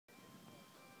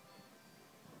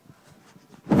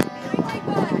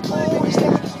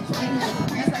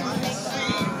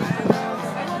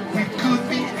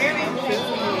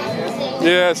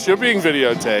Yes, you're being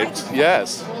videotaped.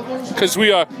 Yes, because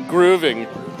we are grooving.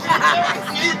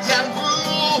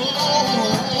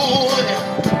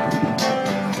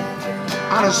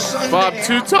 Bob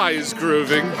Tutai is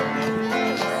grooving.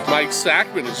 Mike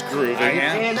Sackman is grooving.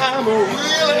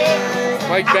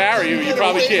 Mike Barry, who you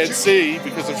probably can't see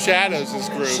because of shadows, is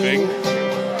grooving.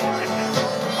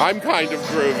 I'm kind of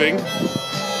grooving.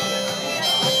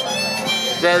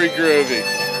 Very groovy.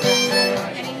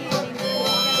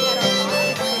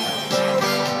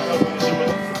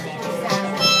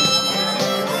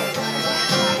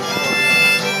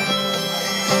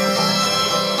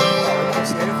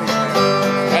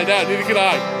 I know, neither can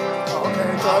I.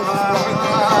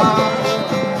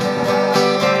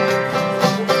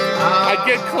 I'd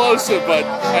get closer, but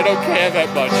I don't care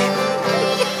that much.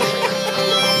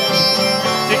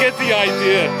 You get the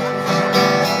idea.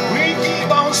 We keep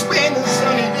on spending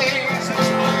sunny days.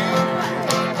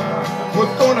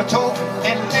 We're gonna talk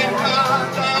and let our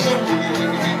time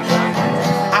away.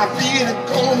 I feel it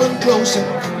coming closer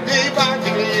day by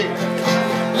day.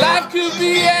 Life could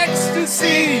be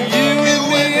ecstasy, you and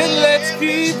me, and let's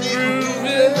keep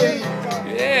grooving.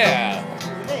 Yeah.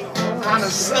 On a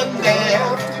Sunday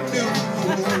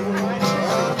afternoon.